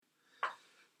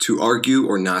To argue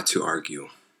or not to argue?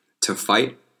 To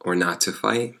fight or not to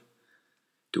fight?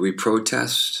 Do we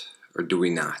protest or do we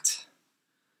not?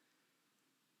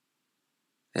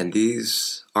 And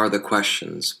these are the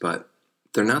questions, but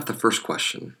they're not the first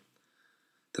question.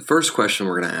 The first question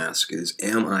we're going to ask is,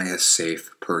 am I a safe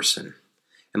person?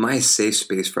 Am I a safe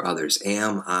space for others?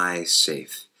 Am I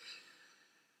safe?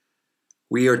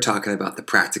 We are talking about the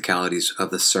practicalities of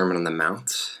the Sermon on the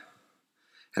Mount.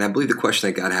 And I believe the question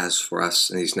that God has for us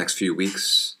in these next few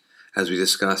weeks, as we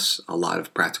discuss a lot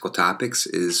of practical topics,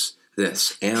 is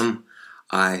this: am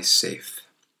I safe?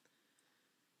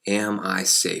 Am I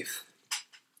safe?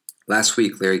 Last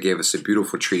week, Larry gave us a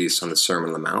beautiful treatise on the Sermon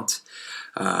on the Mount,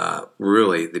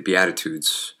 really the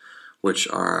Beatitudes, which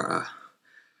are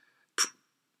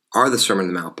the Sermon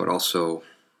on the Mount, but also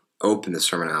open the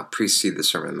Sermon on the Mount, precede the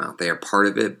Sermon on the Mount. They are part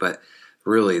of it, but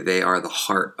really they are the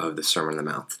heart of the Sermon on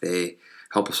the Mount. They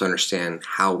help us understand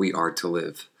how we are to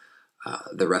live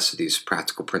the rest of these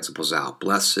practical principles out.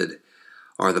 Blessed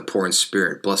are the poor in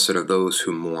spirit. Blessed are those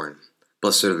who mourn.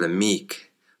 Blessed are the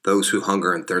meek, those who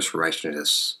hunger and thirst for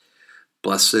righteousness.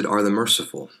 Blessed are the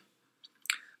merciful.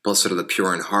 Blessed are the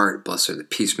pure in heart. Blessed are the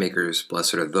peacemakers.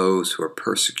 Blessed are those who are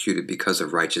persecuted because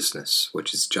of righteousness,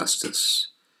 which is justice.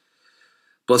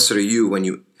 Blessed are you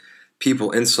when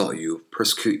people insult you,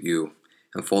 persecute you,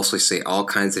 and falsely say all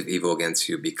kinds of evil against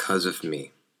you because of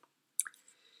me.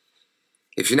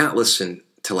 If you're not listening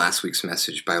to last week's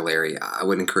message by Larry, I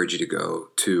would encourage you to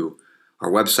go to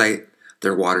our website,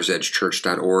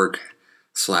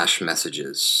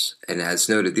 thewatersedgechurch.org/messages. And as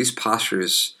noted, these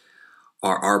postures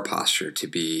are our posture: to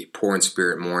be poor in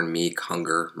spirit, mourn, meek,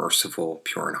 hunger, merciful,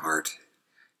 pure in heart,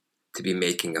 to be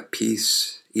making of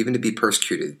peace, even to be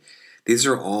persecuted. These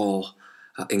are all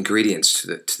ingredients to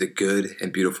the good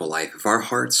and beautiful life. If our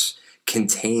hearts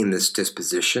contain this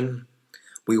disposition,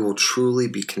 we will truly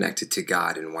be connected to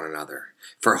God and one another.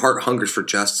 If our heart hungers for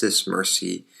justice,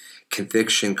 mercy,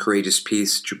 conviction, courageous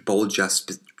peace, bold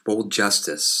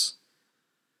justice,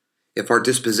 if our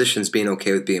disposition is being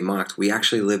okay with being mocked, we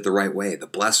actually live the right way, the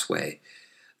blessed way,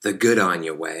 the good on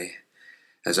you way,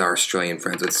 as our Australian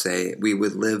friends would say. We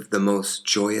would live the most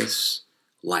joyous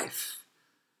life,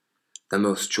 the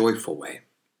most joyful way.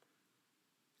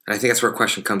 And I think that's where a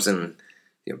question comes in.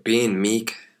 Being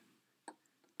meek,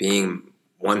 being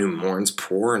one who mourns,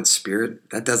 poor in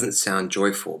spirit, that doesn't sound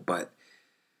joyful, but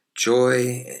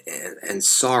joy and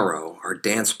sorrow are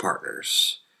dance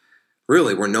partners,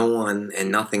 really, where no one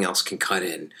and nothing else can cut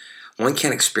in. One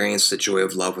can't experience the joy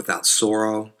of love without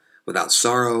sorrow,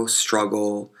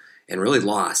 struggle, and really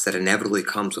loss that inevitably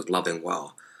comes with loving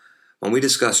well. When we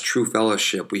discuss true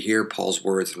fellowship, we hear Paul's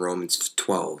words in Romans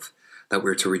 12, that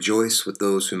we're to rejoice with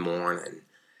those who mourn,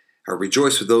 or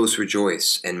rejoice with those who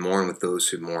rejoice, and mourn with those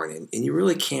who mourn. And you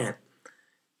really can't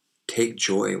take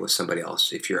joy with somebody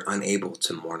else if you're unable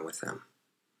to mourn with them.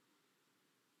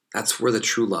 That's where the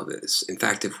true love is. In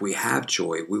fact, if we have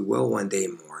joy, we will one day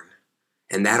mourn.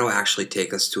 And that'll actually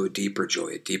take us to a deeper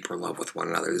joy, a deeper love with one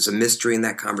another. There's a mystery in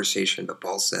that conversation, but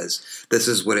Paul says this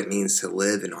is what it means to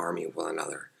live in harmony with one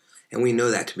another. And we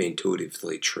know that to be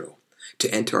intuitively true.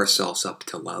 To enter ourselves up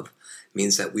to love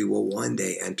means that we will one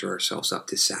day enter ourselves up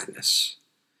to sadness.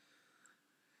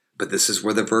 But this is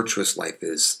where the virtuous life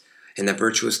is. And the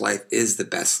virtuous life is the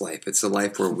best life. It's the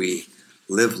life where we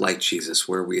live like Jesus,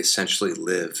 where we essentially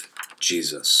live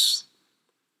Jesus.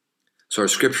 So our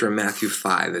scripture in Matthew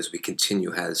 5, as we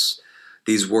continue, has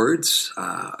these words.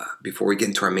 Before we get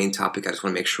into our main topic, I just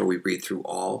want to make sure we read through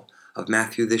all of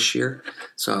Matthew this year.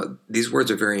 So these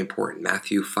words are very important.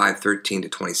 Matthew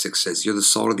 5:13-26 says, "You're the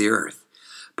salt of the earth.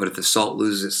 But if the salt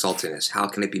loses its saltiness, how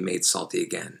can it be made salty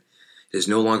again? It is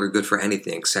no longer good for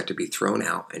anything except to be thrown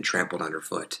out and trampled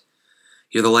underfoot.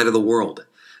 You're the light of the world.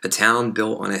 A town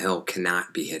built on a hill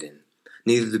cannot be hidden.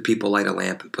 Neither do people light a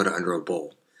lamp and put it under a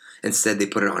bowl. Instead, they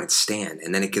put it on its stand,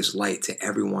 and then it gives light to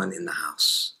everyone in the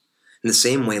house. In the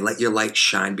same way, let your light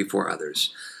shine before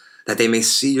others, that they may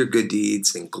see your good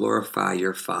deeds and glorify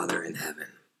your Father in heaven."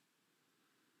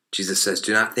 Jesus says,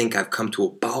 "Do not think I've come to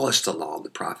abolish the law of the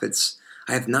prophets.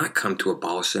 I have not come to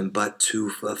abolish them, but to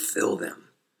fulfill them.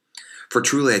 For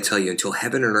truly I tell you, until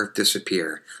heaven and earth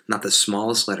disappear, not the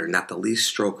smallest letter, not the least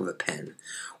stroke of a pen,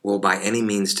 will by any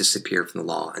means disappear from the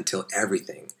law until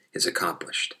everything is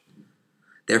accomplished.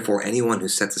 Therefore, anyone who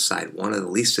sets aside one of the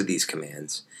least of these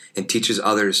commands and teaches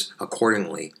others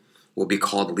accordingly will be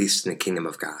called least in the kingdom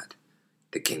of God,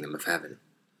 the kingdom of heaven.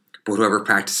 But whoever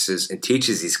practices and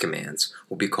teaches these commands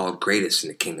will be called greatest in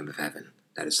the kingdom of heaven,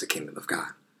 that is the kingdom of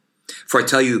God. For I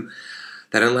tell you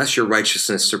that unless your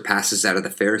righteousness surpasses that of the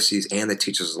Pharisees and the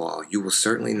teachers of the law, you will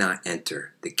certainly not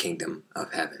enter the kingdom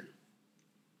of heaven."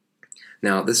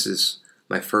 Now, this is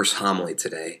my first homily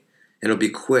today, and it'll be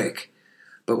quick,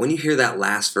 but when you hear that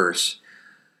last verse,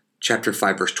 chapter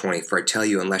 5, verse 20, "For I tell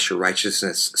you, unless your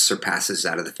righteousness surpasses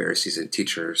that of the Pharisees and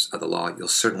teachers of the law, you'll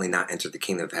certainly not enter the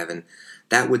kingdom of heaven,"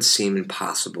 that would seem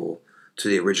impossible to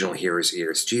the original hearer's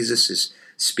ears. Jesus is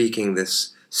speaking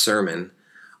this sermon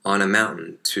on a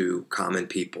mountain to common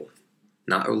people,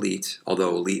 not elite,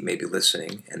 although elite may be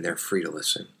listening, and they're free to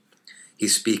listen.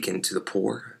 He's speaking to the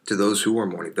poor, to those who are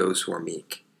mourning, those who are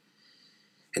meek.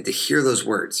 And to hear those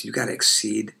words, you got to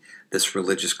exceed this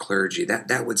religious clergy.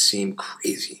 That would seem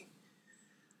crazy.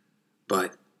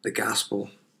 But the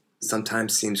gospel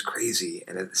sometimes seems crazy,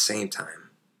 and at the same time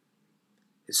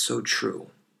is so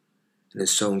true and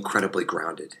is so incredibly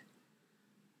grounded.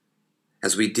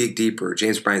 As we dig deeper,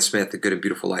 James Bryan Smith, The Good and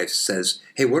Beautiful Life, says,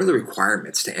 hey, what are the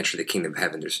requirements to enter the kingdom of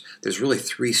heaven? There's really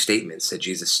 3 statements that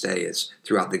Jesus says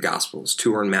throughout the Gospels.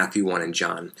 2 are in Matthew, 1 in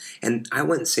John. And I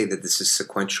wouldn't say that this is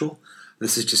sequential.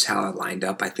 This is just how it lined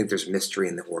up. I think there's mystery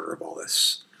in the order of all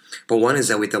this. But one is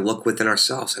that we have to look within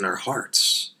ourselves, in our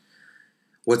hearts.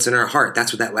 What's in our heart?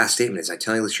 That's what that last statement is. I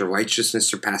tell you that your righteousness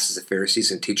surpasses the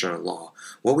Pharisees and teachers of the law.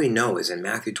 What we know is in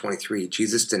Matthew 23,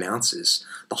 Jesus denounces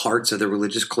the hearts of the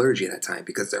religious clergy at that time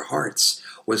because their hearts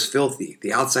was filthy.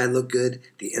 The outside looked good.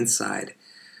 The inside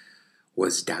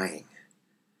was dying.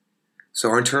 So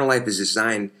our internal life is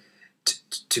designed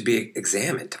to be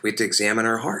examined. We have to examine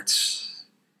our hearts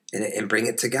and bring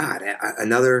it to God.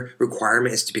 Another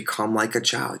requirement is to become like a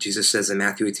child. Jesus says in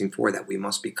Matthew 18:4 that we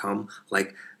must become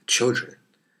like children.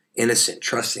 Innocent,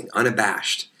 trusting,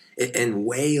 unabashed, and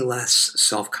way less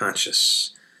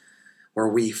self-conscious, where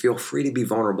we feel free to be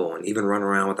vulnerable and even run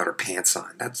around without our pants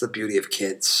on. That's the beauty of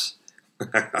kids.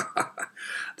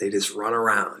 They just run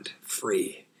around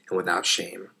free and without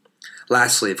shame.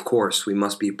 Lastly, of course, we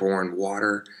must be born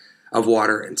of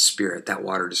water and spirit. That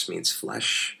water just means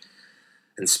flesh,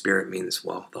 and spirit means,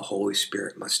 well, the Holy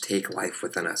Spirit must take life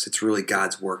within us. It's really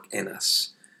God's work in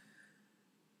us.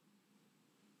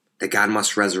 That God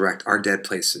must resurrect our dead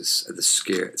places. The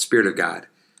Spirit of God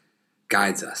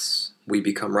guides us. We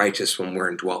become righteous when we're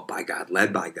indwelt by God,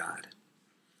 led by God.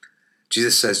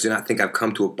 Jesus says, do not think I've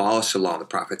come to abolish the law and the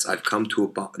prophets. I've come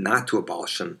to not to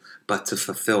abolish them, but to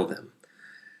fulfill them.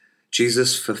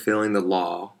 Jesus fulfilling the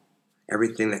law,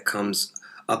 everything that comes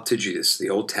up to Jesus, the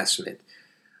Old Testament,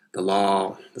 the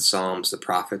law, the Psalms, the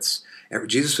prophets.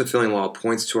 Jesus fulfilling law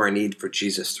points to our need for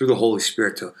Jesus through the Holy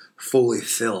Spirit to fully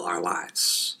fill our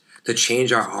lives, to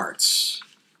change our hearts,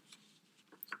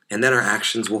 and then our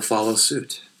actions will follow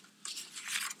suit.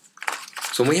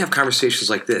 So when we have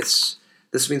conversations like this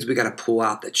means we got to pull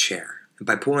out the chair. And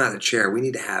by pulling out the chair, we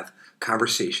need to have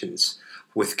conversations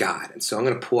with God. And so I'm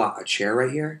going to pull out a chair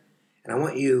right here, and I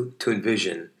want you to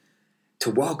envision, to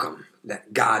welcome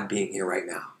that God being here right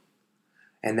now.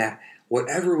 And that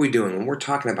whatever we're doing, when we're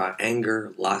talking about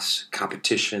anger, lust,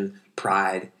 competition,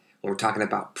 pride, when we're talking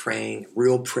about praying,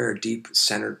 real prayer, deep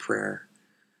centered prayer,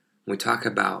 when we talk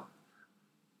about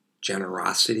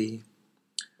generosity,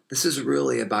 this is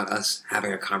really about us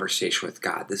having a conversation with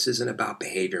God. This isn't about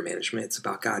behavior management. It's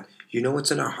about God. You know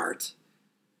what's in our heart.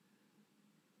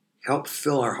 Help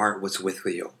fill our heart what's with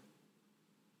you.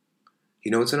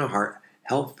 You know what's in our heart.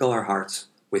 Help fill our hearts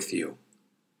with you.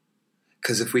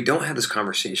 Because if we don't have this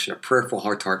conversation, a prayerful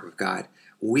heart-to-heart with God,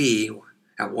 we,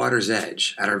 at Water's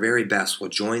Edge, at our very best, will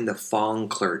join the fallen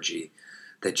clergy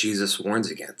that Jesus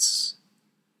warns against.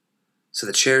 So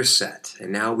the chair's set,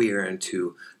 and now we are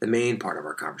into the main part of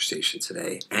our conversation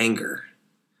today, anger.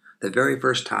 The very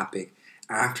first topic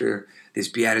after these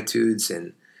Beatitudes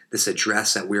and this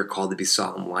address that we are called to be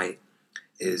salt and light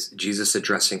is Jesus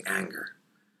addressing anger.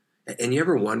 And you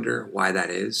ever wonder why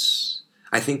that is?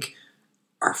 I think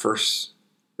our first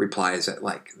reply is that,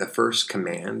 like, the first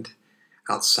command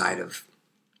outside of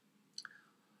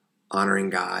honoring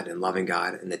God and loving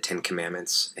God and the 10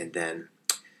 Commandments, and then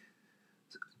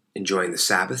enjoying the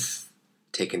Sabbath,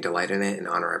 taking delight in it, and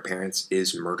honor our parents,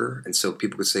 is murder. And so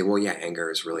people could say, well, yeah, anger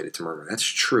is related to murder. That's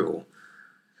true.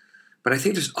 But I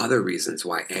think there's other reasons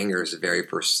why anger is the very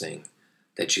first thing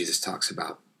that Jesus talks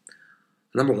about.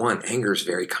 Number one, anger is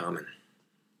very common.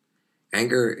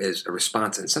 Anger is a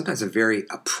response, and sometimes a very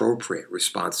appropriate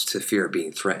response to fear of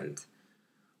being threatened.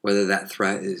 Whether that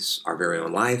threat is our very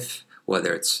own life,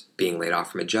 whether it's being laid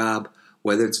off from a job,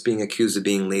 whether it's being accused of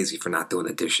being lazy for not doing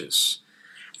the dishes.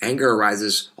 Anger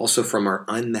arises also from our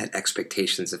unmet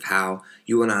expectations of how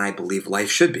you and I believe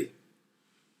life should be.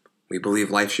 We believe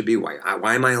life should be, why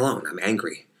am I alone? I'm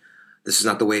angry. This is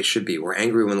not the way it should be. We're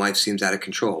angry when life seems out of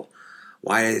control.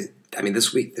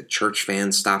 This week the church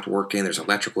fan stopped working. There's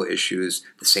electrical issues.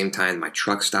 At the same time, my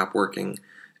truck stopped working.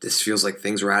 This feels like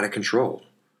things are out of control.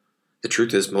 The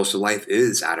truth is, most of life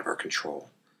is out of our control.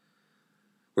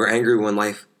 We're angry when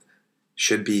life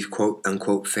should be quote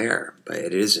unquote fair, but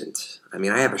it isn't. I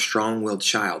mean, I have a strong-willed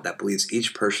child that believes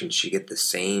each person should get the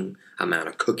same amount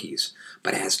of cookies,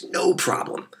 but has no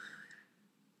problem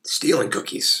stealing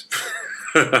cookies.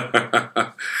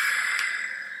 I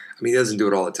mean, he doesn't do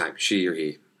it all the time, she or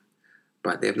he,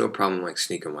 but they have no problem like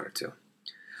sneaking one or two.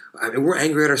 I mean, we're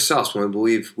angry at ourselves when we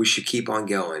believe we should keep on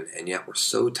going, and yet we're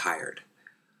so tired.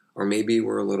 Or maybe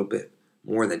we're a little bit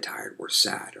more than tired. We're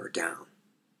sad or down.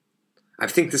 I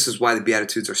think this is why the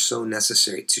Beatitudes are so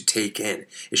necessary to take in.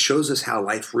 It shows us how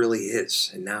life really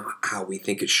is and now how we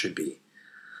think it should be.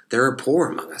 There are poor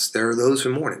among us. There are those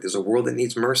who mourn. There's a world that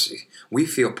needs mercy. We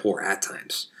feel poor at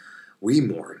times. We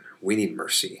mourn. We need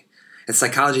mercy. And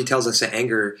psychology tells us that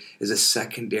anger is a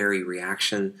secondary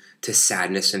reaction to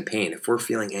sadness and pain. If we're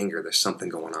feeling anger, there's something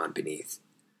going on beneath.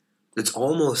 It's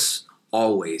almost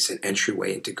always an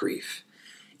entryway into grief.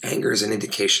 Anger is an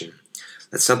indication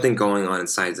that something going on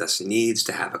inside us needs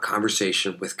to have a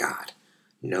conversation with God.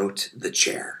 Note the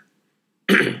chair.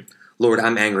 Lord,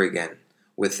 I'm angry again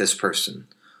with this person.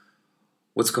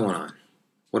 What's going on?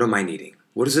 What am I needing?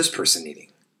 What is this person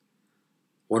needing?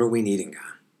 What are we needing, God?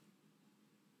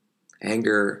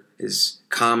 Anger is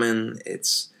common.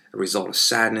 It's a result of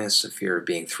sadness, a fear of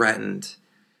being threatened.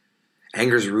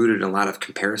 Anger is rooted in a lot of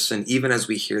comparison. Even as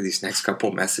we hear these next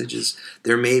couple messages,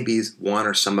 there may be one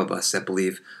or some of us that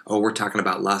believe, oh, we're talking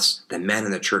about lust, the men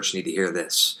in the church need to hear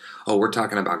this. Oh, we're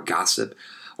talking about gossip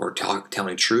or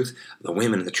telling truth, the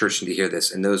women in the church need to hear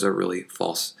this. And those are really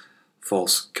false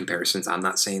comparisons. I'm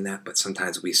not saying that, but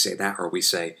sometimes we say that, or we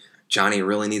say, Johnny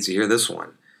really needs to hear this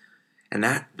one. And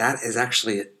that is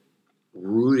actually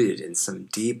rooted in some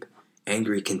deep,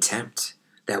 angry contempt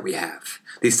that we have.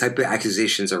 These type of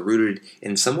accusations are rooted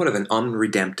in somewhat of an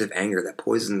unredemptive anger that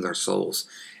poisons our souls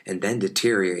and then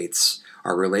deteriorates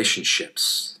our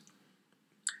relationships.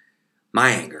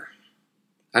 My anger,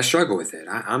 I struggle with it.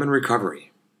 I'm in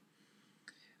recovery.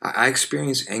 I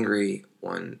experience angry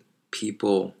when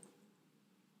people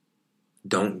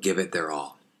don't give it their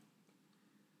all.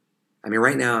 I mean,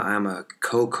 right now I'm a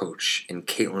co-coach in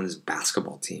Caitlin's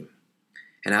basketball team.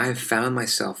 And I have found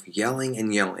myself yelling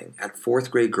and yelling at fourth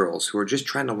grade girls who are just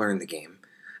trying to learn the game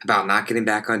about not getting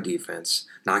back on defense,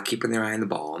 not keeping their eye on the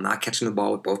ball, not catching the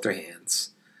ball with both their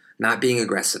hands, not being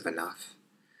aggressive enough.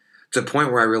 To the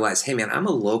point where I realize, hey man, I'm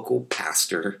a local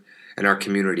pastor in our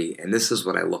community and this is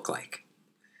what I look like.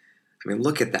 I mean,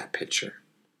 look at that picture.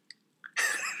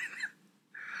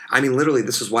 I mean, literally,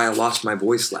 this is why I lost my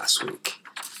voice last week.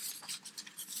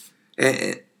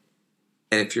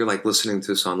 And if you're like listening to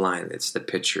this online, it's the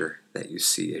picture that you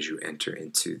see as you enter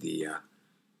into the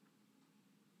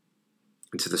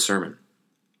sermon.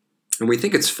 And we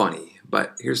think it's funny,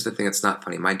 but here's the thing that's not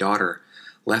funny. My daughter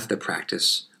left the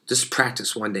practice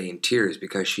one day in tears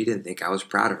because she didn't think I was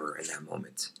proud of her in that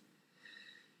moment.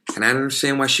 And I don't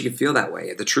understand why she could feel that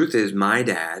way. The truth is, my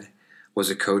dad was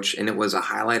a coach, and it was a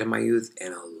highlight of my youth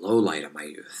and a low light of my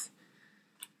youth.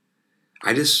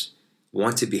 I just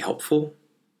want to be helpful.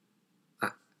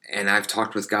 And I've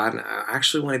talked with God, and I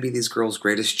actually want to be these girls'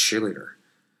 greatest cheerleader.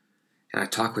 And I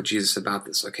talked with Jesus about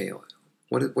this. Okay,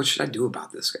 what should I do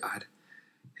about this, God?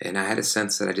 And I had a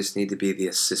sense that I just need to be the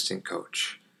assistant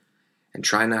coach and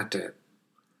try not to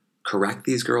correct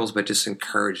these girls, but just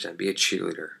encourage them, be a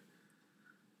cheerleader.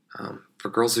 For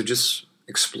girls who are just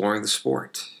exploring the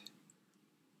sport.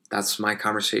 That's my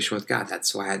conversation with God.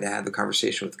 That's why I had to have the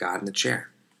conversation with God in the chair.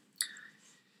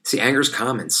 See, anger is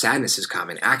common. Sadness is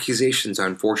common. Accusations are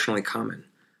unfortunately common.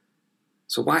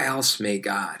 So why else may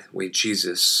God,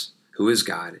 Jesus, who is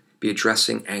God, be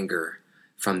addressing anger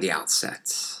from the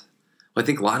outset? Well, I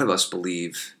think a lot of us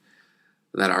believe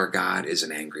that our God is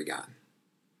an angry God.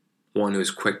 One who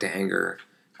is quick to anger,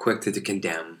 quick to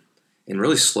condemn, and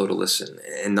really slow to listen.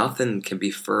 And nothing can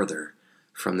be further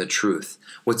from the truth.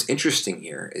 What's interesting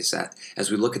here is that as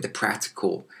we look at the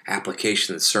practical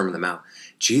application of the Sermon on the Mount,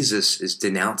 Jesus is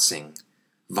denouncing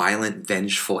violent,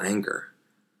 vengeful anger,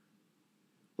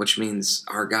 which means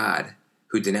our God,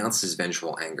 who denounces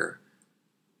vengeful anger,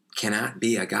 cannot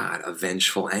be a God of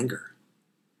vengeful anger.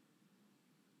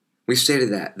 We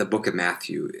stated that the book of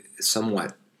Matthew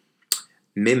somewhat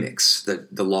mimics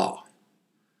the law,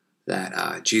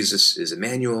 that Jesus is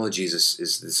Emmanuel, Jesus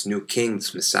is this new king,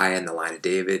 this Messiah in the line of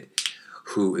David,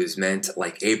 who is meant,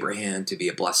 like Abraham, to be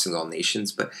a blessing to all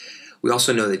nations. But we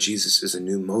also know that Jesus is a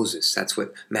new Moses. That's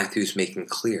what Matthew's making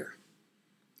clear.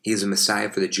 He is a Messiah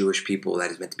for the Jewish people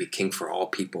that is meant to be king for all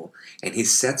people. And he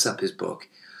sets up his book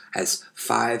as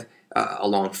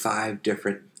along five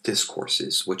different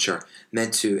discourses, which are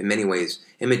meant to, in many ways,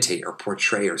 imitate or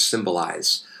portray or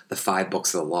symbolize the 5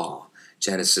 books of the law,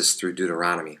 Genesis through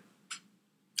Deuteronomy.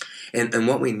 And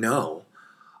what we know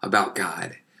about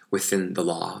God within the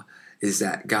law is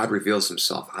that God reveals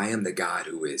himself. I am the God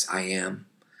who is. I am.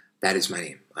 That is my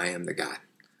name. I am the God.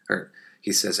 Or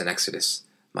he says in Exodus,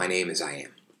 my name is I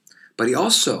am. But he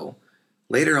also,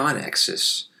 later on in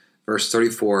Exodus,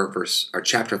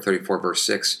 chapter 34, verse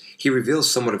 6, he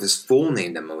reveals somewhat of his full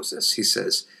name to Moses. He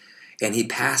says, and he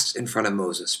passed in front of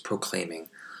Moses, proclaiming,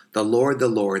 the Lord,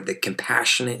 the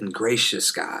compassionate and gracious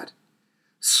God,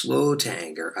 slow to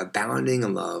anger, abounding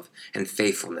in love and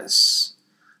faithfulness.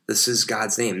 This is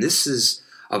God's name. This is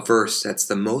a verse that's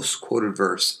the most quoted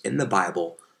verse in the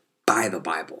Bible by the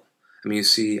Bible. I mean, you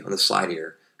see on the slide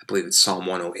here, I believe it's Psalm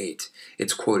 108.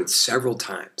 It's quoted several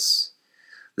times.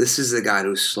 This is the God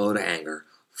who's slow to anger,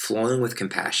 flowing with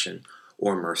compassion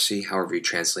or mercy, however you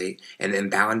translate, and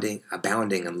abounding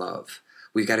in love.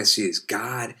 We've got to see this.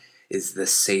 God is the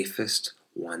safest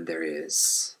one there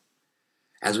is.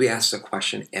 As we ask the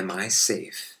question, am I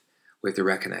safe? We have to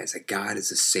recognize that God is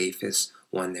the safest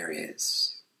one there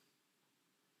is.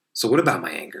 So what about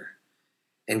my anger?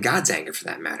 And God's anger for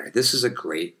that matter? This is a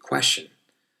great question.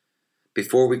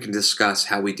 Before we can discuss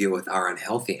how we deal with our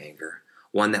unhealthy anger,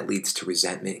 one that leads to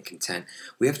resentment and contempt,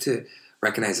 we have to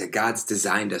recognize that God's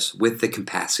designed us with the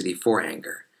capacity for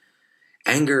anger.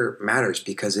 Anger matters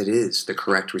because it is the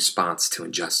correct response to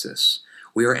injustice.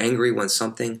 We are angry when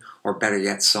something, or better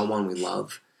yet, someone we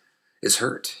love, is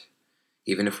hurt,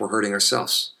 even if we're hurting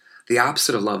ourselves. The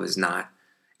opposite of love is not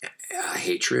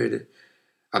hatred.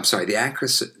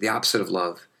 The opposite of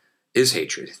love is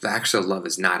hatred. The opposite of love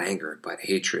is not anger, but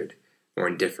hatred or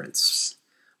indifference.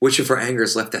 Which if our anger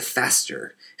is left to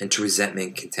fester into resentment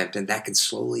and contempt, and that can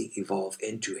slowly evolve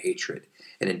into hatred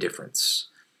and indifference.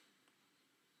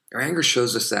 Our anger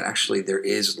shows us that actually there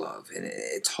is love. And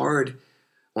it's hard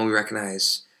when we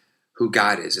recognize who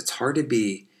God is. It's hard to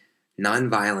be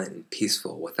nonviolent and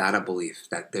peaceful without a belief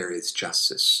that there is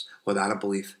justice, without a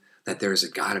belief that there is a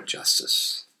God of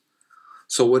justice.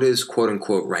 So what is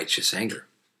quote-unquote righteous anger?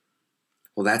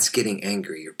 Well, that's getting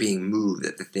angry or being moved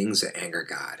at the things that anger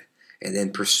God and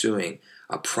then pursuing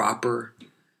a proper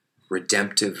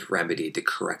redemptive remedy to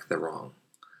correct the wrong.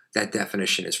 That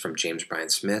definition is from James Bryan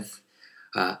Smith.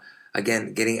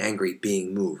 Again, getting angry,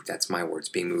 being moved. That's my words,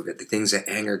 being moved at the things that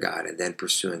anger God and then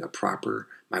pursuing a proper,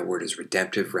 my word is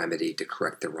redemptive remedy to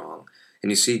correct the wrong.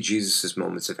 And you see Jesus'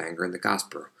 moments of anger in the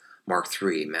gospel. Mark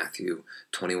 3, Matthew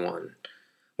 21.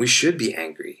 We should be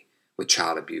angry with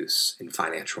child abuse and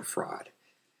financial fraud,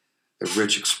 the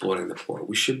rich exploiting the poor.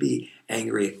 We should be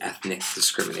angry at ethnic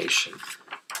discrimination.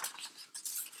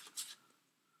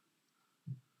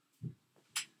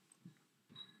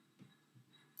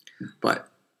 But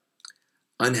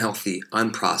unhealthy,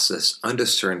 unprocessed,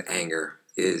 undiscerned anger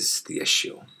is the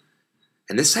issue.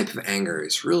 And this type of anger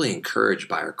is really encouraged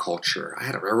by our culture.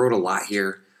 I wrote a lot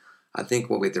here. I think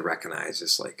what we have to recognize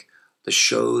is like the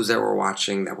shows that we're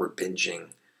watching, that we're binging,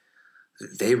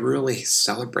 they really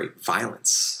celebrate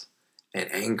violence and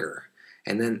anger.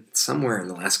 And then somewhere in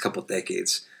the last couple of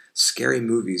decades, scary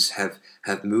movies have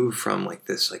moved from like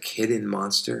this like hidden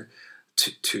monster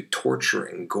to torture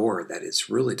and gore that is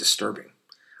really disturbing.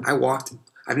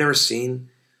 I've never seen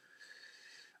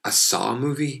a Saw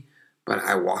movie, but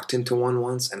I walked into one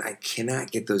once and I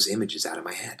cannot get those images out of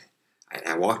my head.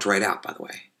 I walked right out, by the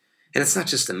way. And it's not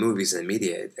just the movies and the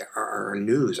media, our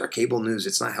news, our cable news,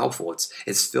 it's not helpful.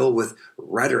 It's filled with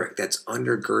rhetoric that's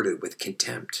undergirded with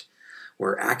contempt,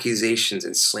 where accusations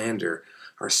and slander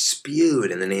are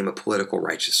spewed in the name of political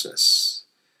righteousness.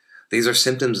 These are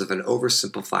symptoms of an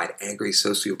oversimplified, angry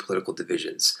socio-political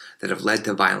divisions that have led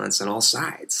to violence on all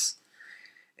sides.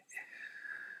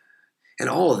 And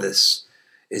all of this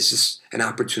is just an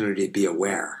opportunity to be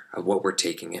aware of what we're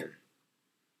taking in.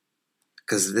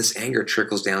 Because this anger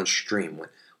trickles downstream.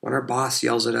 When our boss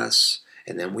yells at us,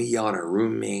 and then we yell at our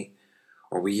roommate,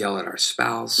 or we yell at our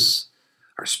spouse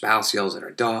yells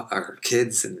at our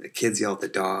kids, and the kids yell at the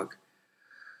dog.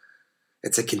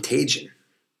 It's a contagion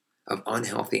of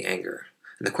unhealthy anger.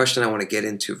 And the question I want to get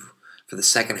into for the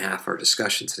second half of our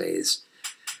discussion today is,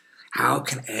 how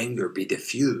can anger be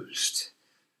diffused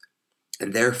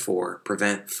and therefore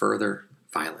prevent further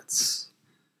violence?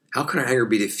 How can our anger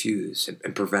be diffused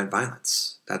and prevent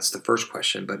violence? That's the first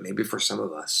question, but maybe for some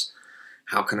of us,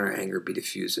 how can our anger be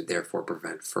diffused and therefore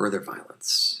prevent further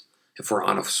violence if we're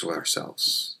honest with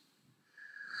ourselves?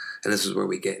 And this is where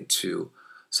we get into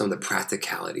some of the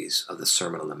practicalities of the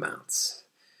Sermon on the Mount.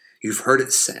 You've heard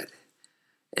it said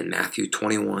in Matthew 5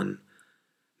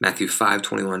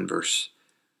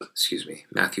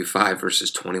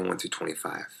 verses 21 through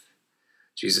 25.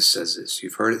 Jesus says this,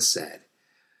 you've heard it said,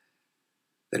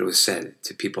 that it was said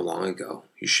to people long ago,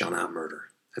 "You shall not murder."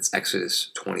 That's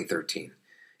Exodus 20:13.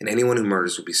 And anyone who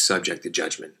murders will be subject to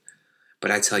judgment.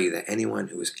 But I tell you that anyone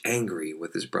who is angry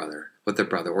with their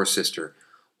brother or sister,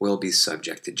 will be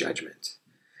subject to judgment.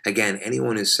 Again,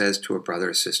 anyone who says to a brother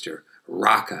or sister,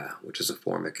 "Raka," which is a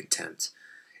form of contempt,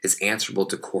 is answerable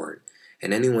to court.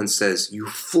 And anyone says, "You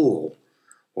fool,"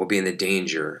 will be in the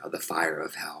danger of the fire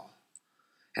of hell.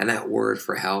 And that word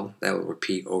for hell, that will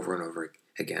repeat over and over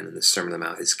again in the Sermon on the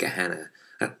Mount, is Gehenna.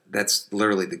 That's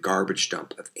literally the garbage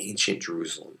dump of ancient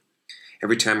Jerusalem.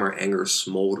 Every time our anger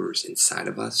smolders inside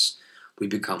of us, we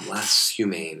become less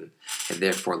humane and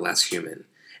therefore less human.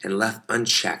 And left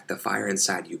unchecked, the fire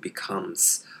inside you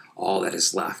becomes all that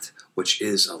is left, which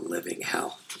is a living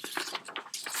hell.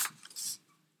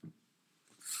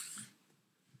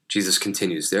 Jesus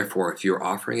continues, "Therefore, if you are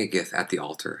offering a gift at the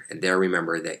altar, and there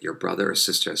remember that your brother or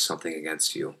sister has something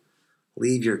against you,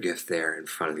 leave your gift there in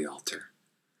front of the altar.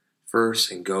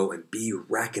 First, and go and be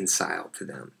reconciled to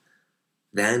them.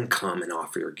 Then come and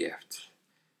offer your gift."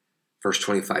 Verse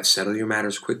 25, "Settle your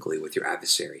matters quickly with your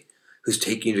adversary, who's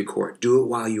taking you to court. Do it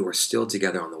while you are still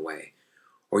together on the way,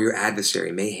 or your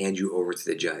adversary may hand you over to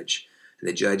the judge, and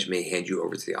the judge may hand you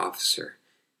over to the officer,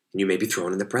 and you may be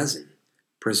thrown in the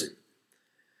prison.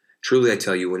 Truly, I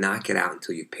tell you, will not get out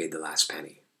until you've paid the last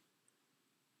penny."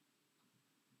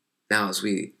 Now, as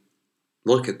we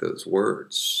look at those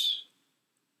words,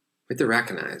 we have to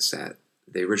recognize that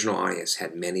the original audience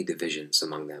had many divisions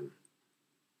among them.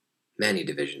 Many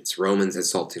divisions. Romans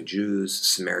insulting Jews,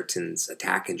 Samaritans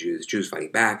attacking Jews, Jews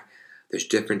fighting back. There's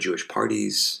different Jewish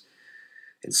parties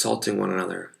insulting one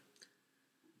another.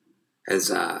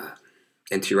 As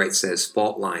N.T. Wright says,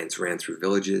 fault lines ran through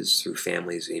villages, through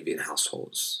families, and even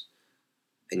households.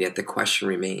 And yet the question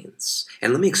remains.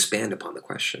 And let me expand upon the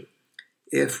question.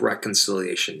 If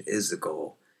reconciliation is the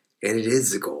goal, and it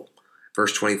is the goal,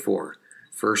 verse 24,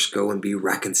 first go and be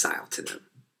reconciled to them.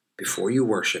 Before you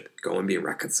worship, go and be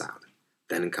reconciled.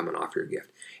 Then come and offer your gift.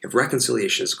 If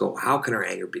reconciliation is the goal, how can our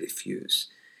anger be diffused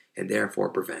and therefore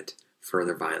prevent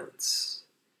further violence?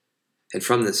 And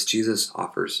from this, Jesus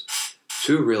offers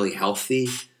two really healthy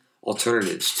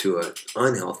alternatives to an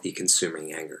unhealthy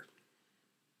consuming anger.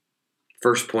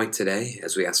 First point today,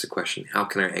 as we ask the question, how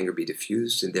can our anger be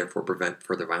diffused and therefore prevent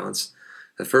further violence?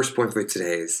 The first point for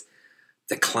today is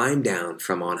to climb down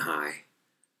from on high,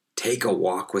 take a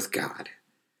walk with God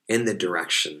in the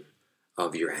direction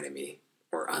of your enemy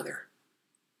or other.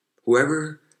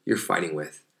 Whoever you're fighting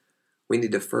with, we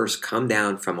need to first come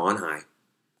down from on high,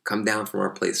 come down from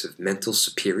our place of mental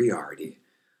superiority.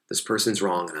 This person's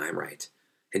wrong and I'm right.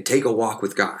 And take a walk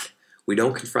with God. We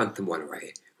don't confront them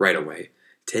right away.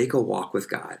 Take a walk with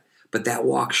God. But that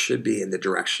walk should be in the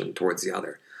direction towards the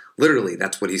other. Literally,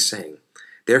 that's what he's saying.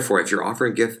 Therefore, if you're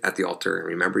offering a gift at the altar and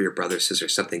remember your brother or sister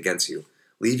has something against you,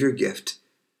 leave your gift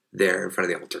there in front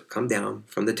of the altar. Come down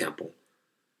from the temple.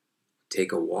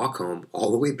 Take a walk home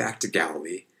all the way back to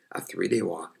Galilee, a 3-day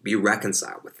walk. Be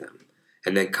reconciled with them.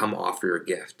 And then come offer your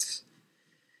gift.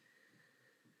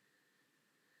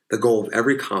 The goal of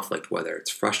every conflict, whether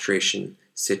it's frustration,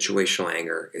 situational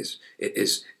anger,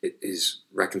 is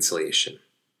reconciliation.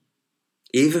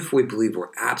 Even if we believe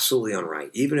we're absolutely unright,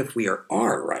 even if we are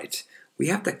right, we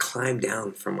have to climb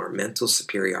down from our mental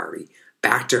superiority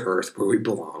back to earth where we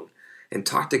belong and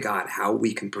talk to God how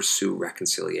we can pursue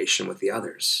reconciliation with the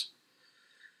others.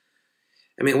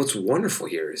 I mean, what's wonderful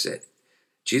here is that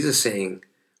Jesus is saying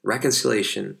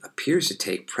reconciliation appears to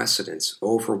take precedence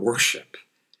over worship.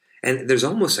 And there's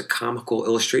almost a comical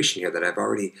illustration here that I've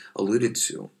already alluded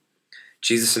to.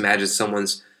 Jesus imagines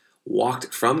someone's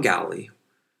walked from Galilee,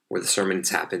 where the sermons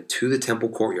happened, to the temple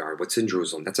courtyard, what's in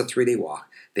Jerusalem. That's a 3-day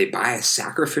walk. They buy a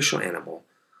sacrificial animal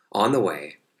on the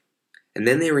way, and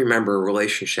then they remember a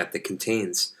relationship that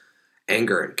contains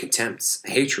anger and contempt,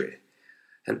 hatred.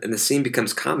 And the scene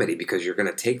becomes comedy because you're going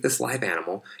to take this live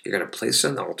animal, you're going to place it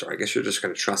on the altar. I guess you're just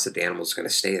going to trust that the animal's going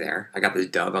to stay there. I got this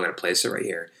dove, I'm going to place it right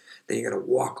here. Then you're going to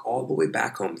walk all the way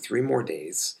back home 3 more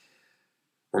days,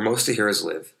 where most of the heroes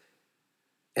live,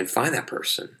 and find that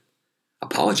person,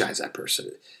 apologize to that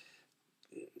person,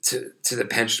 to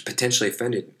the potentially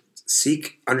offended,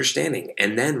 seek understanding,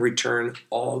 and then return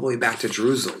all the way back to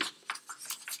Jerusalem.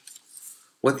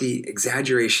 What the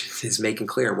exaggeration is making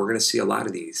clear, and we're going to see a lot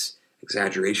of these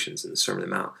exaggerations in the Sermon on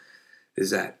the Mount,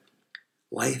 is that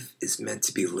life is meant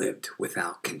to be lived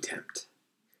without contempt.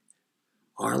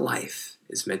 Our life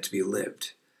is meant to be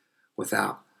lived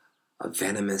without a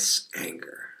venomous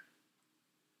anger.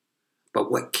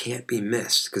 But what can't be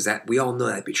missed, because that we all know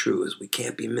that to be true, is we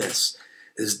can't be missed,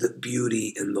 is the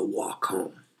beauty in the walk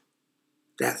home.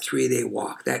 That 3-day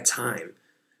walk, that time,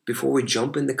 before we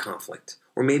jump into conflict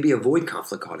or maybe avoid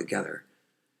conflict altogether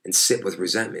and sit with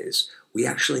resentment, is we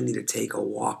actually need to take a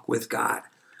walk with God.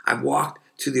 I've walked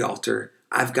to the altar.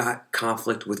 I've got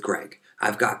conflict with Greg.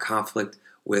 I've got conflict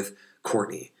with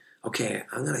Courtney. Okay,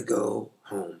 I'm going to go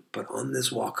home, but on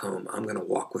this walk home, I'm going to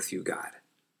walk with you, God.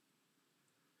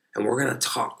 And we're going to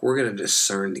talk. We're going to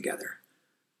discern together.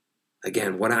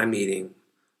 Again, what I'm needing,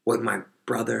 what my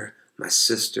brother, my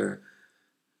sister,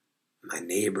 my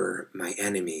neighbor, my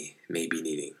enemy may be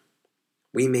needing.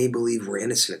 We may believe we're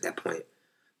innocent at that point,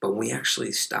 but when we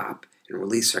actually stop and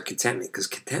release our contentment, because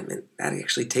contentment, that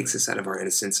actually takes us out of our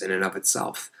innocence in and of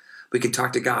itself. We can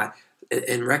talk to God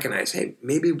and recognize, hey,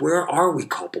 maybe where are we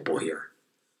culpable here?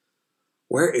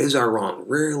 Where is our wrong?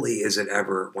 Rarely is it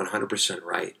ever 100%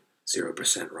 right,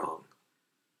 0% wrong.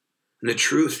 And the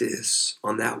truth is,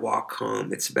 on that walk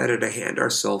home, it's better to hand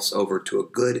ourselves over to a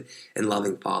good and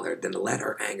loving Father than to let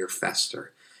our anger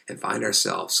fester and find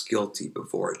ourselves guilty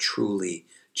before a truly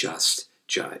just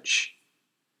judge.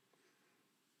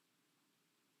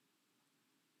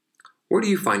 Where do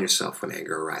you find yourself when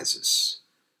anger arises?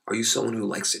 Are you someone who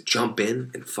likes to jump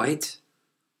in and fight?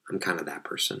 I'm kind of that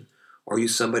person. Or are you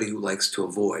somebody who likes to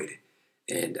avoid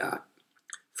and,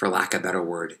 for lack of a better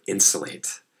word,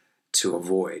 insulate? To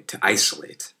avoid, to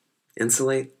isolate.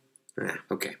 Insulate?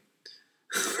 Okay.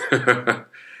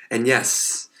 And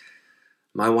yes,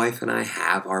 my wife and I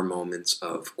have our moments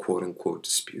of quote-unquote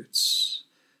disputes.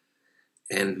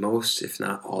 And most, if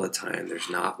not all the time, there's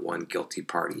not one guilty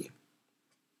party.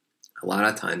 A lot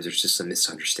of times there's just a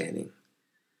misunderstanding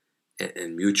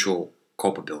and mutual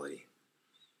culpability.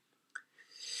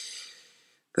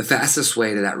 The fastest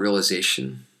way to that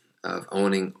realization of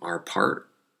owning our part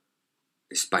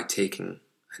is by taking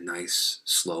a nice,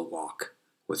 slow walk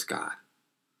with God.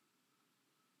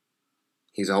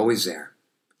 He's always there.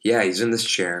 Yeah, he's in this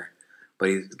chair,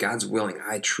 but God's willing,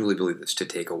 I truly believe this, to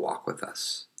take a walk with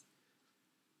us.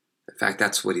 In fact,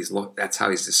 that's how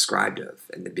he's described of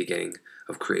in the beginning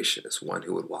of creation, as one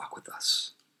who would walk with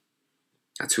us.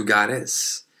 That's who God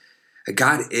is.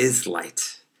 God is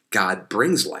light. God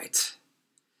brings light.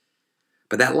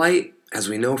 But that light, as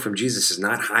we know from Jesus, is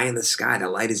not high in the sky.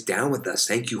 That light is down with us.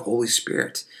 Thank you, Holy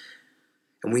Spirit.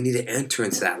 And we need to enter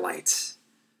into that light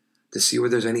to see where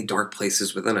there's any dark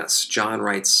places within us. John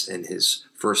writes in his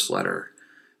first letter,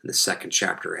 in the second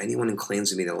chapter, anyone who claims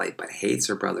to be the light but hates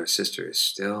their brother or sister is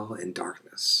still in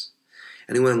darkness.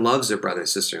 Anyone who loves their brother or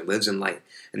sister and lives in light,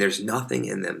 and there's nothing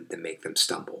in them to make them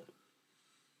stumble.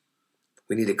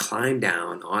 We need to climb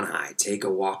down on high, take a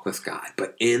walk with God,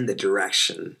 but in the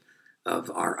direction of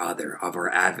our other, of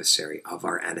our adversary, of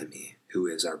our enemy, who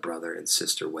is our brother and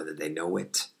sister, whether they know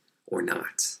it or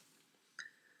not.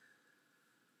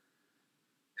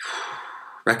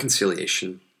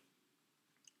 Reconciliation,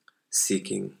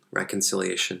 seeking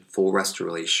reconciliation, full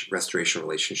restoration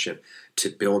relationship, to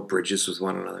build bridges with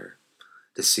one another,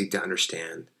 to seek to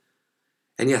understand.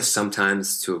 And yes,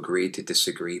 sometimes to agree to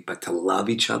disagree, but to love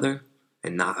each other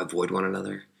and not avoid one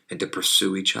another, and to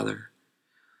pursue each other.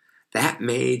 That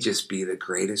may just be the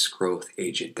greatest growth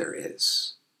agent there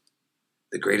is.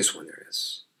 The greatest one there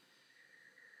is.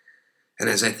 And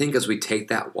as we take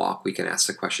that walk, we can ask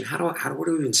the question, where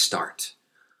do we even start?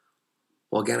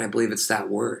 Well, again, I believe it's that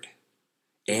word.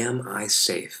 Am I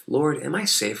safe? Lord, am I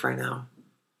safe right now?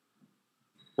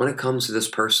 When it comes to this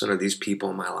person or these people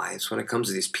in my lives, when it comes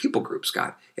to these people groups,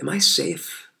 God, am I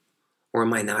safe or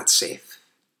am I not safe?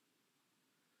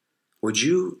 Would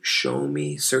you show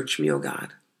me, search me, oh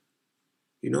God?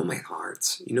 You know my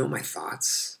heart. You know my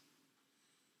thoughts.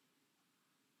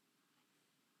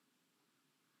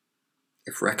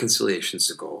 If reconciliation is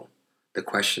the goal, the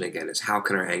question again is, how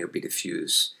can our anger be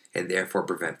diffused and therefore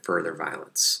prevent further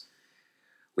violence?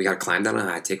 We got to climb down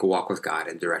high, take a walk with God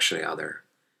in the direction of the other.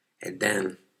 And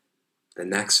then the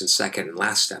next and second and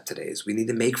last step today is we need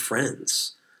to make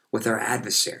friends with our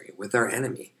adversary, with our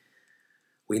enemy.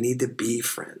 We need to be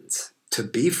friends, to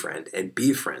befriend and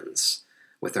be friends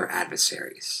with our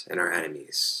adversaries and our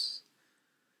enemies.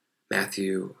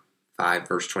 Matthew 5,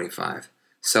 verse 25.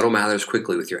 Settle matters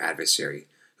quickly with your adversary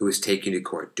who is taking you to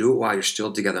court. Do it while you're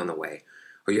still together on the way,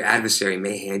 or your adversary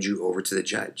may hand you over to the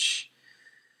judge.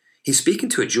 He's speaking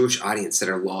to a Jewish audience that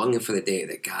are longing for the day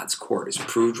that God's court is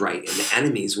proved right and the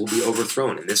enemies will be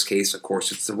overthrown. In this case, of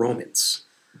course, it's the Romans.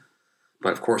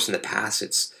 But of course, in the past,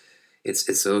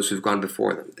 it's those who've gone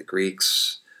before them, the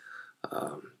Greeks,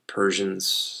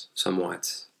 Persians,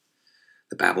 somewhat,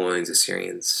 the Babylonians,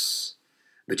 Assyrians.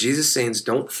 But Jesus saying,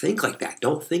 don't think like that.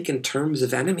 Don't think in terms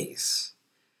of enemies.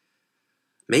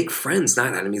 Make friends,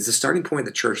 not enemies. The starting point of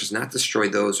the church is not destroy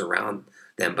those around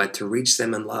them, but to reach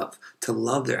them in love, to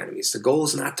love their enemies. The goal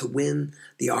is not to win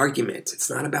the argument. It's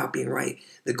not about being right.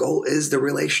 The goal is the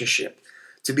relationship,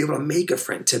 to be able to make a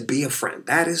friend, to be a friend.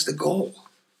 That is the goal.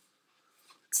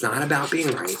 It's not about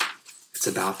being right. It's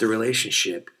about the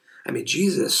relationship. I mean,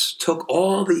 Jesus took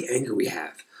all the anger we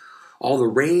have, all the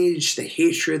rage, the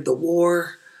hatred, the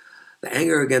war, the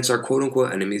anger against our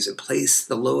quote-unquote enemies, and placed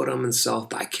the load on himself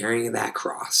by carrying that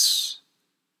cross.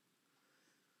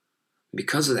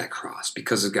 Because of that cross,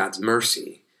 because of God's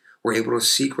mercy, we're able to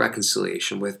seek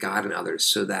reconciliation with God and others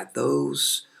so that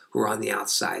those who are on the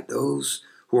outside, those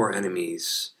who are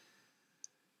enemies,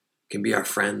 can be our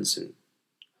friends and,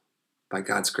 by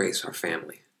God's grace, our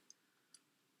family.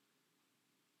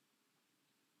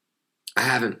 I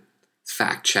haven't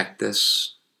fact-checked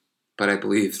this, but I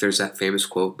believe there's that famous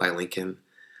quote by Lincoln,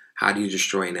 "How do you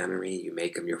destroy an enemy? You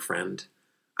make him your friend."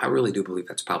 I really do believe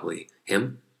that's probably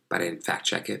him, but I didn't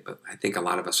fact-check it. But I think a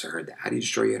lot of us have heard that. How do you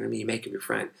destroy your enemy? You make him your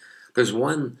friend. There's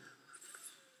one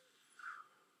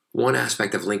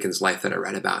aspect of Lincoln's life that I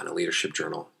read about in a leadership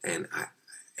journal, and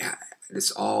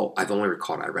I've only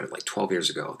recalled. I read it like 12 years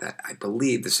ago. That I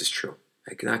believe this is true.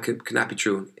 It could not be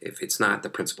true. If it's not, the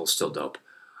principle's still dope.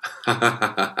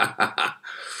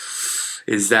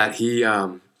 Is that he,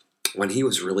 when he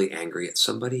was really angry at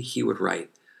somebody, he would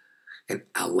write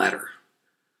a letter,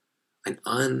 an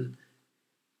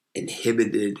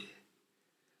uninhibited,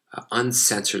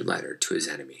 uncensored letter to his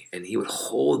enemy. And he would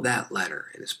hold that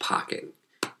letter in his pocket,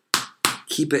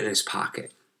 keep it in his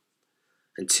pocket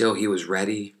until he was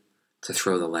ready to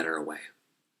throw the letter away.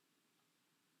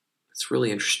 It's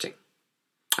really interesting.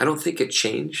 I don't think it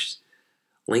changed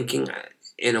Lincoln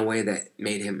in a way that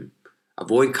made him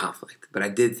avoid conflict, but I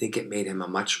did think it made him a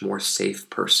much more safe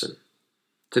person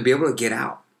to be able to get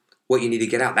out what you need to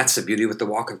get out. That's the beauty with the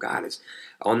walk of God, is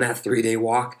on that 3-day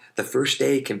walk, the first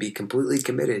day can be completely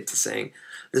committed to saying,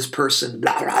 this person,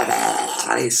 blah, blah,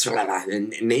 blah,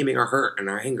 and naming our hurt and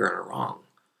our anger and our wrong.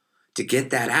 To get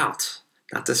that out,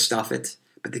 not to stuff it,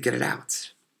 but to get it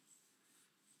out.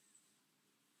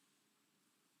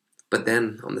 But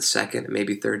then on the second,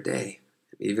 maybe third day,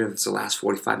 even if it's the last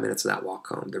 45 minutes of that walk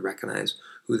home, to recognize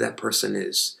who that person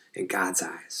is in God's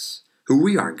eyes, who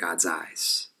we are in God's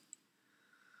eyes.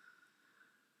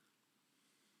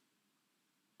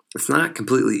 It's not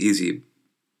completely easy,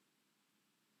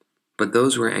 but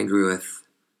those we're angry with,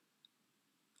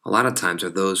 a lot of times, are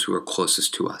those who are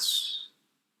closest to us.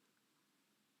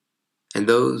 And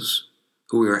those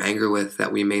who we are angry with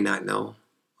that we may not know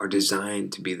are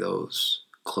designed to be those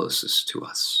closest to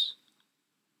us.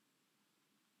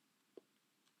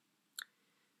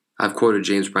 I've quoted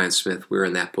James Bryan Smith. We're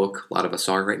in that book. A lot of us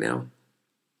are right now.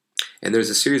 And there's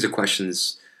a series of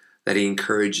questions that he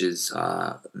encourages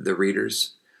the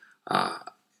readers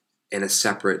in a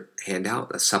separate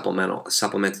handout, a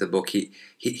supplement to the book.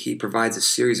 He provides a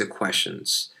series of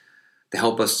questions to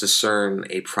help us discern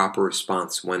a proper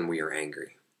response when we are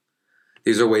angry.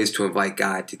 These are ways to invite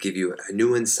God to give you a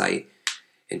new insight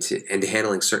into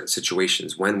handling certain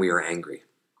situations when we are angry.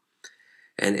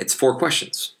 And it's 4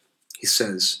 questions. He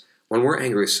says, when we're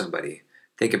angry with somebody,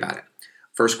 think about it.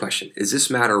 First question, is this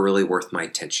matter really worth my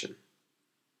attention?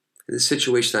 This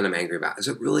situation that I'm angry about, is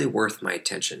it really worth my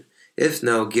attention? If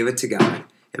no, give it to God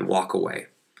and walk away.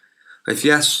 If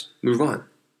yes, move on.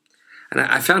 And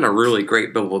I found a really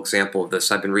great biblical example of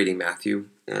this. I've been reading Matthew,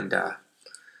 and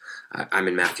I'm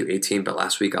in Matthew 18, but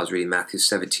last week I was reading Matthew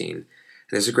 17. And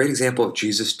there's a great example of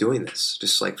Jesus doing this,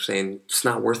 just like saying, it's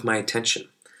not worth my attention.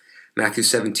 Matthew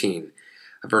 17,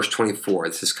 verse 24,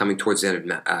 this is coming towards the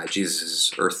end of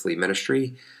Jesus' earthly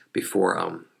ministry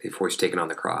before he's taken on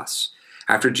the cross.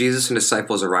 After Jesus and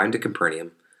disciples arrived at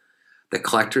Capernaum, the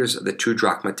collectors of the 2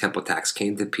 drachma temple tax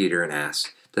came to Peter and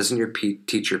asked, doesn't your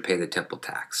teacher pay the temple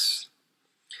tax?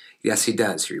 Yes, he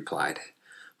does, he replied.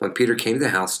 When Peter came to the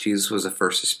house, Jesus was the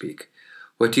first to speak.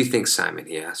 What do you think, Simon,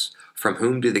 he asked. From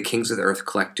whom do the kings of the earth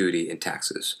collect duty and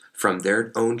taxes? From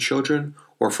their own children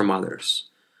or from others?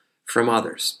 From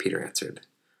others, Peter answered.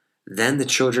 Then the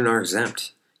children are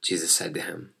exempt, Jesus said to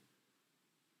him.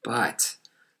 But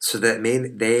so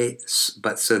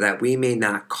that we may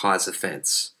not cause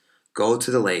offense, go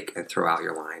to the lake and throw out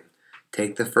your line.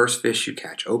 Take the first fish you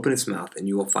catch, open its mouth, and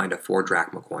you will find a 4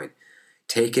 drachma coin.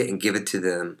 Take it and give it to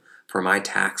them for my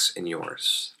tax and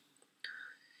yours.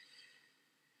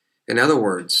 In other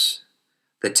words,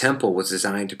 the temple was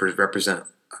designed to represent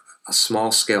a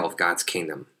small scale of God's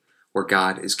kingdom, where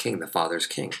God is king, the Father is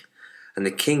king. And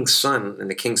the king's son, and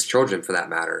the king's children for that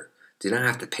matter, do not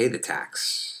have to pay the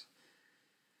tax.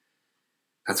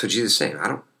 That's what Jesus is saying.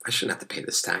 I shouldn't have to pay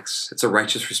this tax. It's a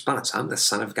righteous response. I'm the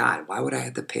son of God. Why would I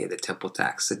have to pay the temple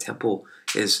tax? The temple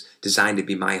is designed to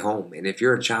be my home. And if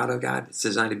you're a child of God, it's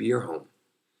designed to be your home.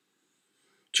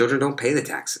 Children don't pay the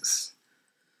taxes.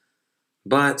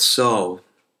 But so,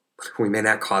 we may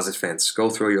not cause offense.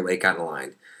 Go throw your lake out in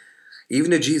line.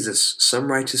 Even to Jesus,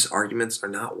 some righteous arguments are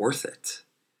not worth it.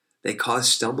 They cause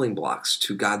stumbling blocks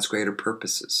to God's greater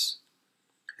purposes.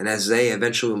 And as they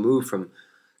eventually move from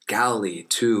Galilee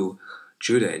to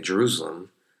Judah and Jerusalem,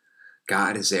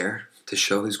 God is there to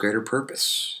show his greater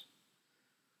purpose.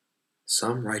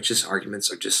 Some righteous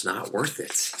arguments are just not worth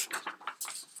it.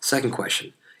 Second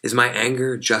question, is my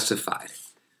anger justified?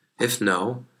 If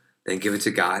no, then give it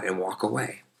to God and walk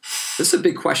away. This is a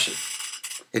big question.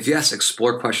 If yes,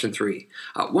 explore question 3.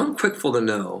 One quick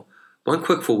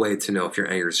way to know if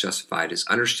your anger is justified is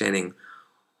understanding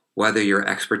whether your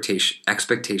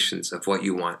expectations of what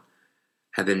you want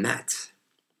have been met.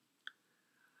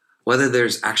 Whether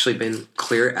there's actually been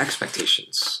clear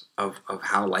expectations of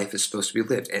how life is supposed to be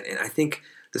lived. And I think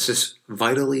this is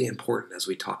vitally important as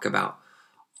we talk about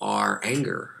our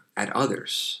anger at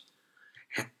others.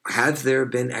 Have there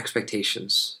been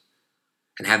expectations?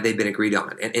 And have they been agreed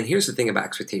on? And here's the thing about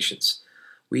expectations.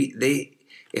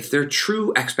 If they're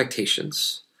true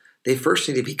expectations, they first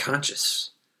need to be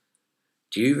conscious.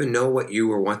 Do you even know what you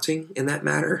were wanting in that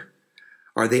matter?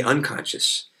 Are they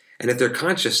unconscious? And if they're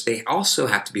conscious, they also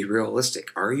have to be realistic.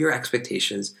 Are your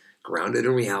expectations grounded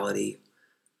in reality?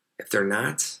 If they're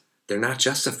not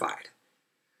justified.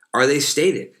 Are they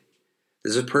stated?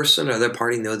 Does a person or the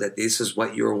party know that this is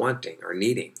what you're wanting or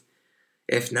needing?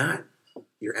 If not,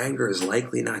 your anger is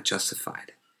likely not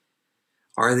justified.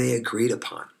 Are they agreed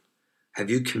upon? Have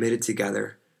you committed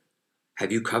together?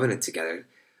 Have you covenanted together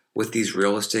with these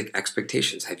realistic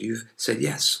expectations? Have you said,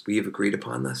 yes, we have agreed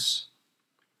upon this,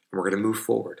 and we're going to move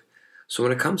forward? So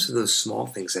when it comes to those small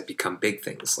things that become big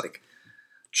things, like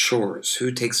chores,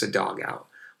 who takes the dog out,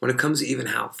 when it comes to even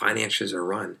how finances are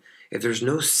run, if there's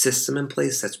no system in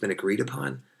place that's been agreed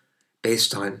upon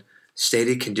based on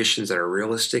stated conditions that are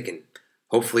realistic and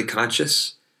hopefully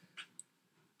conscious,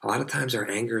 a lot of times our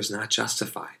anger is not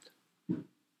justified.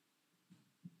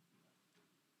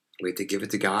 We have to give it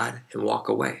to God and walk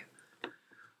away.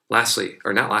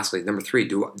 Number 3,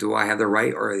 do I have the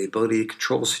right or the ability to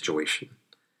control the situation?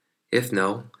 If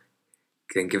no,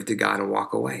 then give it to God and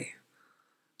walk away.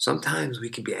 Sometimes we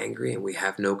can be angry and we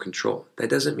have no control. That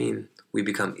doesn't mean we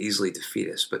become easily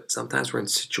defeatist, but sometimes we're in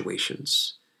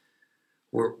situations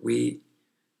where we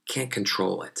can't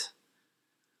control it.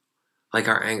 Like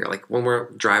our anger, like when we're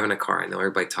driving a car. I know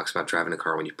everybody talks about driving a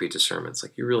car when you preach a sermon. It's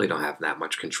like you really don't have that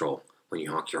much control when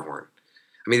you honk your horn.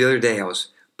 I mean, the other day I was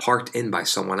parked in by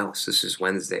someone else. This is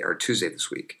Wednesday or Tuesday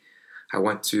this week. I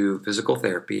went to physical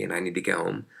therapy and I need to get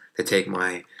home to take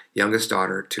my youngest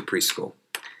daughter to preschool.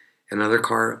 Another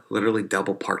car literally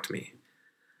double parked me.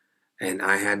 And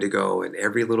I had to go in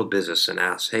every little business and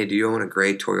ask, hey, do you own a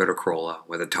gray Toyota Corolla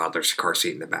with a toddler's car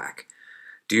seat in the back?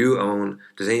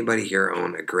 Does anybody here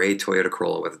own a gray Toyota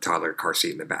Corolla with a toddler car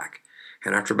seat in the back?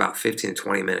 And after about 15 to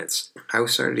 20 minutes, I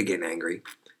started to get angry.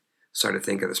 Started to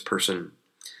think of this person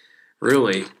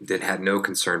really had no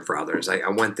concern for others. I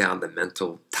went down the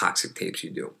mental toxic tapes you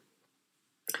do.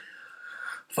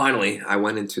 Finally, I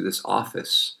went into this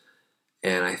office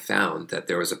and I found that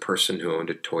there was a person who owned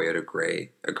a gray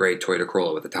Toyota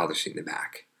Corolla with a toddler seat in the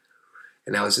back.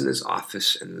 And I was in this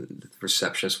office and the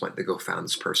receptionist went to go find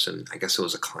this person. I guess it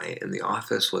was a client. And the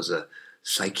office was a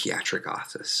psychiatric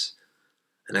office.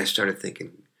 And I started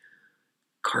thinking,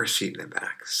 car seat in the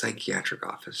back, psychiatric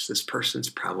office. This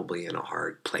person's probably in a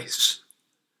hard place.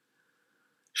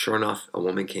 Sure enough, a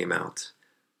woman came out,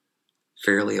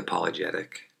 fairly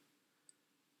apologetic.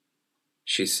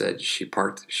 She said she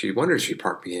wondered if she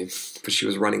parked me in, but she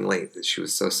was running late and she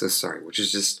was so sorry, which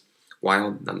is just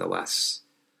wild nonetheless.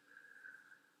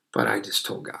 But I just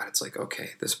told God, it's like, okay,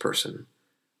 this person,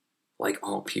 like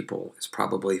all people, is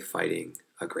probably fighting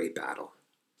a great battle.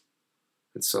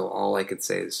 And so all I could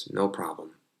say is, no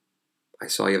problem. I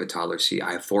saw you have a toddler seat.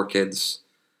 I have 4 kids.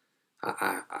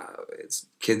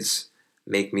 Kids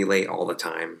make me late all the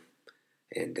time.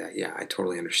 And I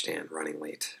totally understand running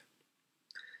late.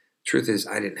 Truth is,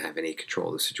 I didn't have any control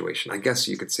of the situation. I guess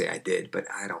you could say I did, but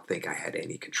I don't think I had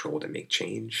any control to make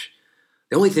change.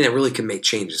 The only thing that really can make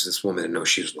change is this woman to know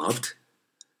she was loved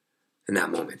in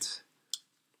that moment,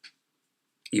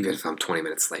 even if I'm 20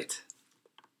 minutes late.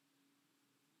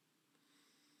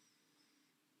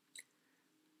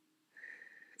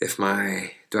 Do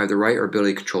I have the right or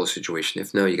ability to control the situation?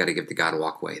 If no, you got to give it to God and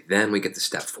walk away. Then we get to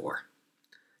step 4,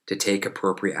 to take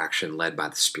appropriate action led by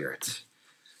the Spirit.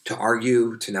 To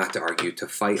argue, to not to argue, to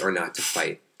fight or not to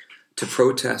fight. to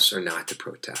protest or not to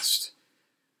protest.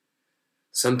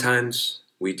 Sometimes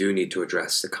we do need to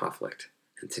address the conflict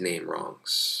and to name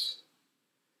wrongs.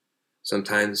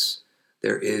 Sometimes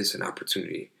there is an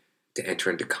opportunity to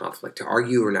enter into conflict, to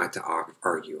argue or not to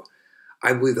argue.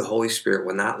 I believe the Holy Spirit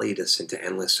will not lead us into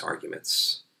endless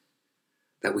arguments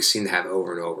that we seem to have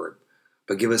over and over,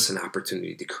 but give us an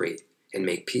opportunity to create and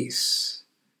make peace.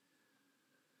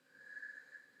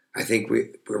 I think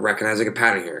we're recognizing a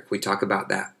pattern here. Can we talk about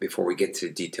that before we get to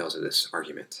the details of this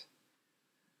argument?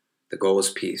 The goal is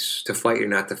peace, to fight or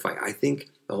not to fight. I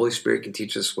think the Holy Spirit can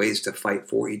teach us ways to fight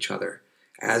for each other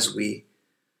as we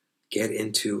get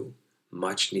into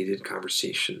much needed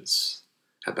conversations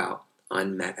about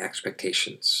unmet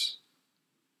expectations.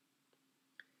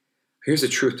 Here's the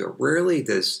truth though. Rarely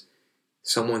does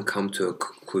someone come to a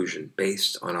conclusion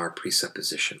based on our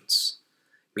presuppositions,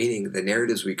 meaning the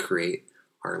narratives we create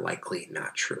are likely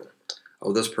not true.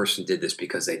 Oh, this person did this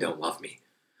because they don't love me.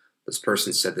 This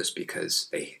person said this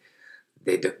because they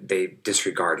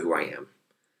disregard who I am.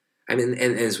 I mean,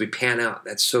 and as we pan out,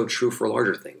 that's so true for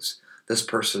larger things. This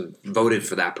person voted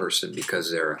for that person because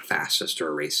they're a fascist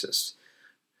or a racist.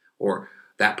 Or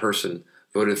that person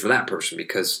voted for that person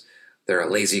because they're a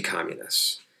lazy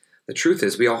communist. The truth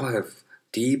is we all have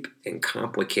deep and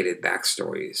complicated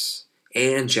backstories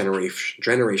and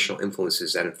generational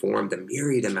influences that inform the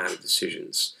myriad amount of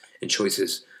decisions and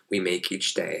choices we make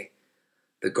each day.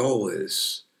 The goal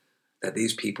is that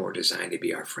these people are designed to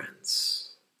be our friends.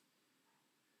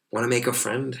 Want to make a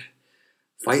friend?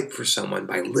 Fight for someone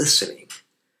by listening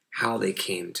how they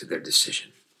came to their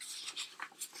decision.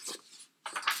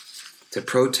 To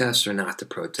protest or not to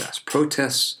protest.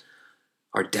 Protests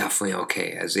are definitely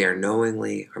okay, as they are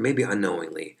knowingly, or maybe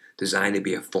unknowingly, designed to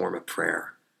be a form of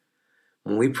prayer.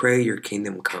 When we pray, your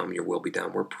kingdom come, your will be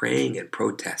done, we're praying in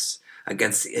protest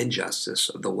against the injustice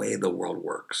of the way the world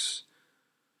works.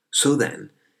 So then,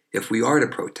 if we are to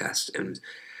protest,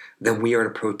 then we are to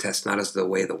protest not as the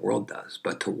way the world does,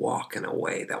 but to walk in a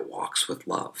way that walks with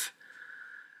love.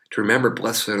 To remember,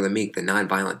 blessed are the meek, the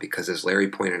nonviolent, because as Larry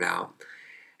pointed out,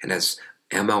 and as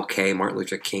MLK, Martin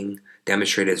Luther King,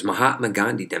 demonstrated, as Mahatma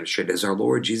Gandhi demonstrated, as our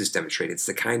Lord Jesus demonstrated, it's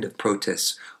the kind of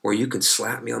protest where you can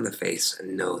slap me on the face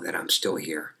and know that I'm still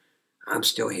here. I'm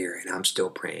still here and I'm still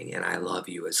praying and I love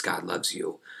you as God loves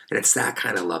you. And it's that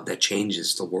kind of love that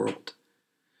changes the world.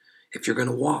 If you're going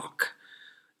to walk,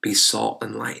 be salt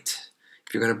and light.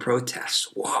 If you're going to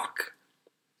protest, walk.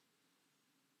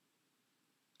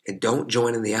 And don't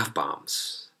join in the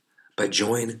F-bombs, but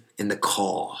join in the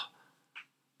call,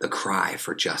 the cry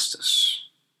for justice.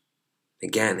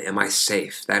 Again, am I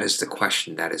safe? That is the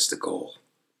question. That is the goal.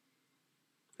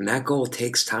 And that goal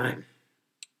takes time.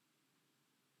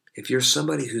 If you're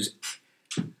somebody who's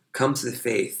come to the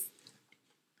faith,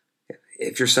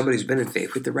 if you're somebody who's been in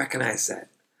faith, we have to recognize that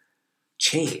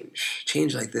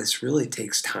change like this really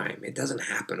takes time. It doesn't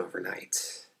happen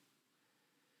overnight.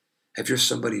 If you're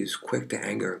somebody who's quick to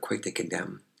anger and quick to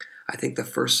condemn, I think the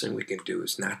first thing we can do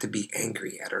is not to be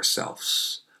angry at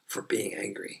ourselves for being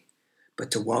angry, but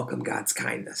to welcome God's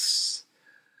kindness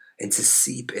and to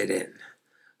seep it in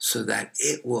so that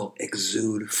it will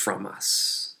exude from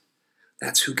us.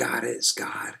 That's who God is.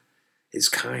 God is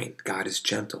kind. God is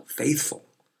gentle, faithful,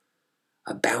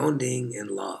 abounding in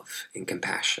love and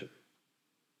compassion.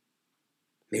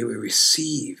 May we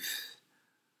receive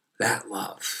that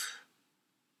love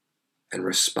and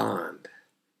respond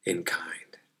in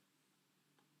kind.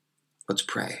 Let's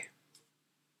pray.